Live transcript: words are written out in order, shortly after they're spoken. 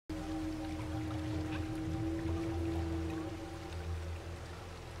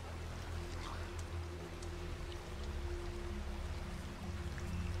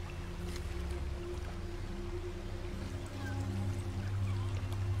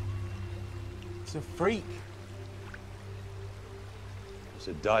It's a freak. It's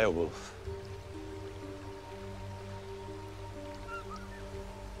a dire wolf.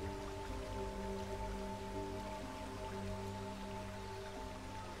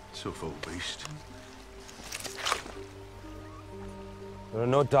 Tough old beast. There are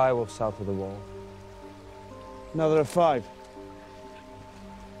no dire wolves south of the wall. Now there are 5.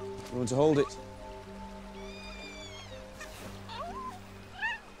 You want to hold it?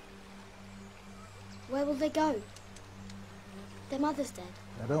 Where will they go? Their mother's dead.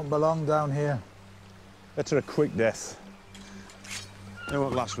 They don't belong down here. Better a quick death. They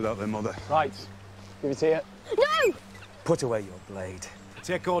won't last without their mother. Right. Give it here. No! Put away your blade.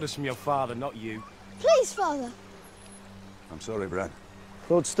 Take orders from your father, not you. Please, Father. I'm sorry, Bran.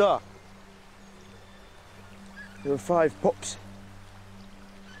 Lord Stark. There are 5 pups.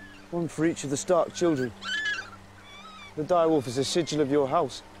 1 for each of the Stark children. The direwolf is a sigil of your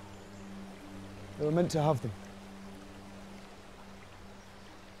house. They were meant to have them.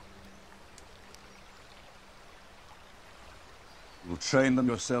 You'll train them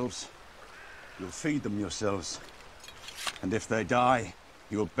yourselves. You'll feed them yourselves. And if they die,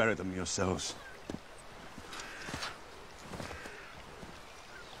 you'll bury them yourselves.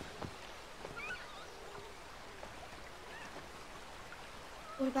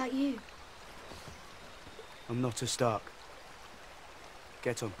 What about you? I'm not a Stark.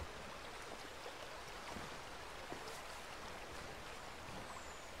 Get on.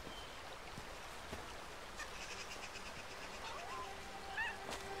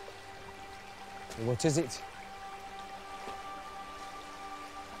 What is it?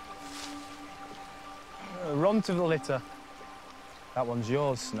 Run to the litter. That one's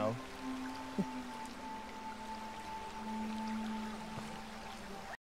yours, Snow.